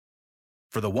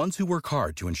For the ones who work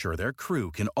hard to ensure their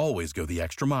crew can always go the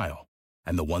extra mile,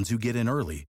 and the ones who get in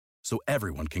early so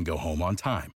everyone can go home on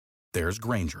time, there's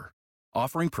Grainger,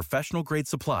 offering professional-grade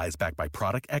supplies backed by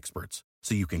product experts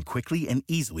so you can quickly and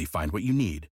easily find what you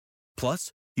need.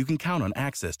 Plus, you can count on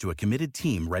access to a committed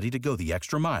team ready to go the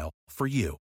extra mile for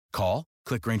you. Call,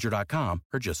 click Grainger.com,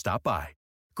 or just stop by.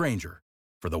 Grainger,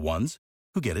 for the ones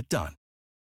who get it done.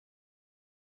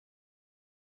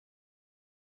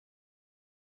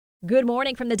 Good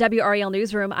morning from the WRAL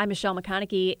Newsroom. I'm Michelle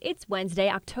McConaughey. It's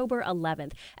Wednesday, October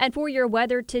 11th. And for your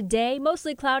weather today,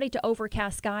 mostly cloudy to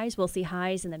overcast skies. We'll see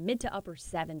highs in the mid to upper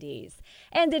 70s.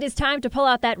 And it is time to pull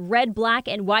out that red, black,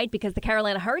 and white because the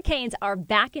Carolina Hurricanes are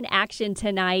back in action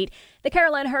tonight. The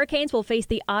Carolina Hurricanes will face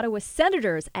the Ottawa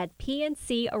Senators at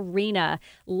PNC Arena.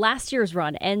 Last year's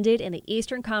run ended in the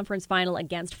Eastern Conference Final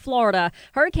against Florida.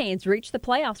 Hurricanes reached the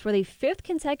playoffs for the fifth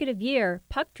consecutive year.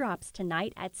 Puck drops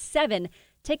tonight at 7.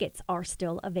 Tickets are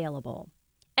still available.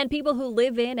 And people who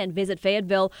live in and visit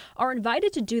Fayetteville are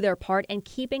invited to do their part in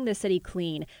keeping the city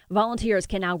clean. Volunteers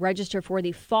can now register for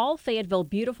the Fall Fayetteville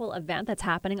Beautiful event that's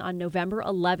happening on November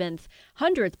 11th.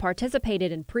 Hundreds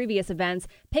participated in previous events,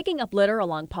 picking up litter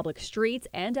along public streets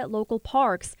and at local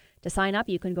parks. To sign up,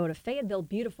 you can go to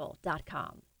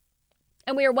FayettevilleBeautiful.com.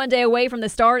 And we are one day away from the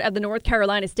start of the North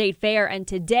Carolina State Fair, and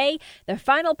today the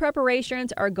final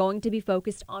preparations are going to be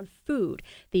focused on food.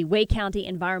 The Wake County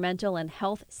Environmental and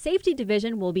Health Safety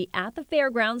Division will be at the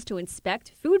fairgrounds to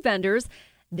inspect food vendors.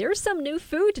 There's some new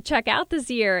food to check out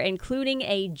this year, including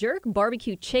a jerk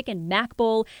barbecue chicken mac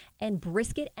bowl and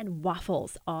brisket and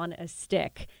waffles on a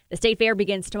stick. The State Fair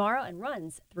begins tomorrow and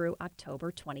runs through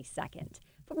October 22nd.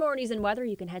 For more news and weather,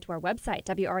 you can head to our website,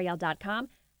 WRAL.com.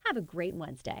 Have a great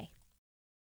Wednesday.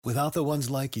 Without the ones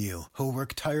like you, who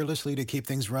work tirelessly to keep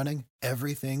things running,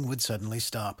 everything would suddenly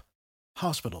stop.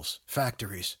 Hospitals,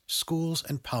 factories, schools,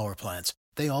 and power plants,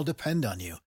 they all depend on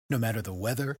you. No matter the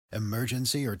weather,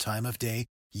 emergency, or time of day,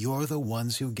 you're the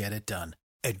ones who get it done.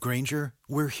 At Grainger,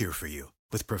 we're here for you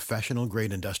with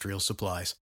professional-grade industrial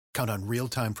supplies. Count on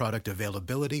real-time product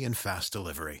availability and fast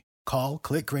delivery. Call,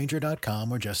 click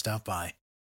Grainger.com, or just stop by.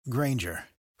 Grainger,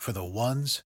 for the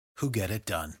ones who get it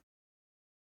done.